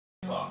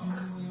o'clock.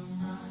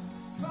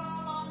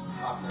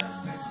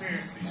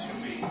 Seriously,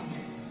 should we?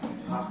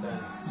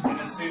 In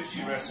a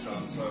sushi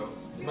restaurant, so.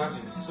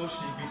 Imagine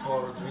sushi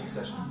before a drink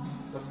session.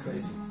 That's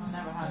crazy. I've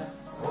never had it.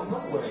 Oh, no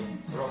way.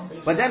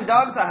 But them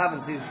dogs are having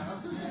sushi.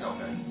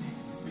 Okay.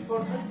 Before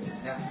drinking?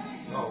 Yeah.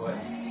 No way.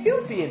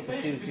 You'd be into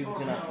sushi, would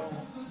you not?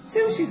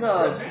 Sushi's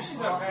all.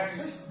 Sushi's okay.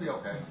 Fish will be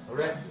okay.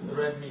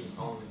 Red meat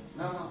only.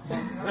 No.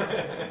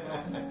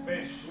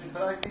 Fish.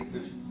 But I eat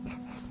sushi.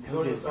 You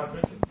already start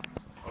drinking.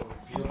 Oh,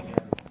 puking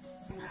at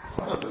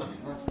me.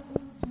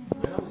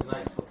 When I was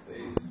nice, but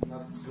it's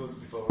not good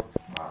before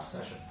our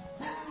session.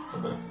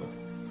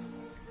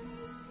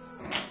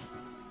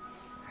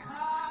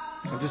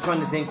 I'm just trying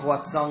to think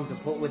what song to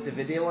put with the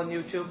video on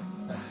YouTube.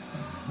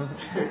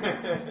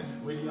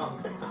 Really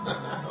young.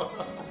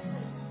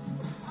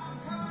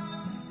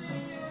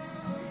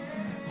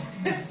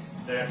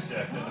 They actually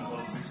acted in the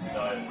full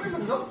 69. We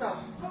haven't looked at.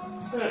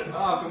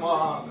 Oh, come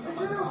on.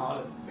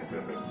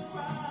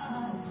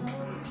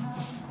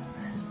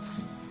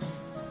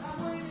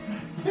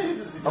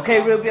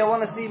 Okay, Ruby, I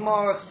want to see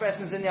more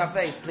expressions in your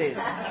face, please.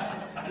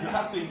 You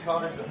have to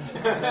encourage them.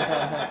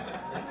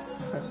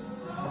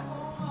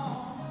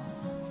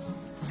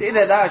 See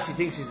that now, she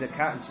thinks she's a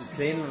cat and she's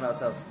cleaning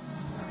herself.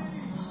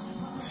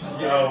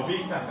 No,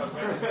 because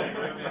when we say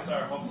Ruby is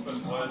our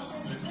husband, well,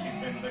 she's literally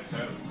been licked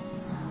out.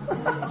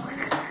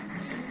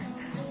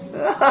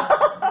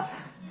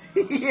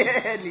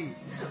 Yeah, Lee.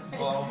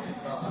 Oh,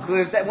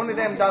 Good, if that, one of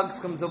them dogs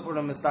comes up with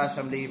a moustache,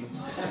 I'm leaving.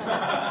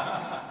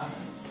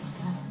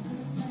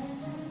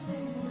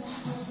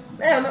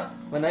 Yeah, no,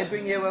 when I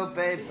bring you out,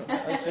 babes,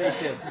 I'll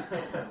treat you.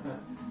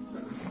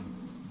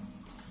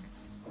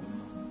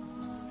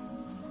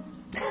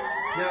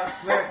 Yeah,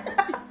 swear.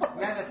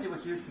 Now let's see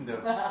what you can do.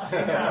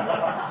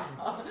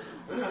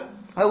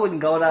 I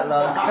wouldn't go that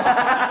long.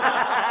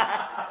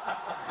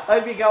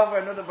 I'd be going for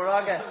another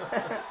Baraga.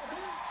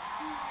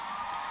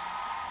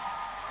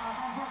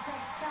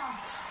 Fantastic stuff.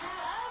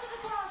 Now, over the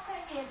past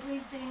 10 years,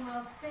 we've seen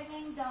Will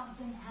singing,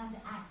 dancing, and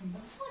acting.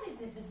 But what is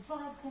it that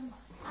drives him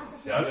as a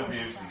Yeah, I'd have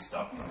usually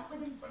stopped Is them. it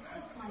within But 6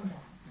 now. months?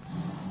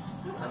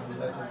 and we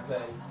let them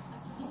play.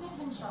 You've never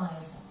been shy.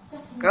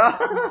 Definitely.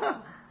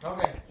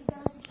 Okay. Is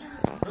there a security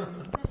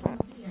second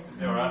video?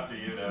 They were after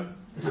you now.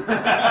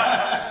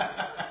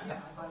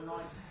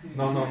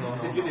 No.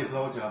 To give you a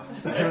blowjob.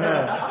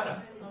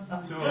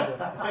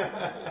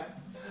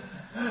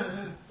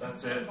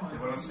 That's it. You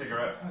want a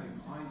cigarette?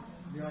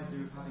 The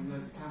idea of having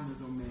loads of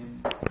cameras on me and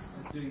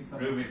doing stuff.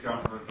 Ruby's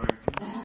gone for a drink.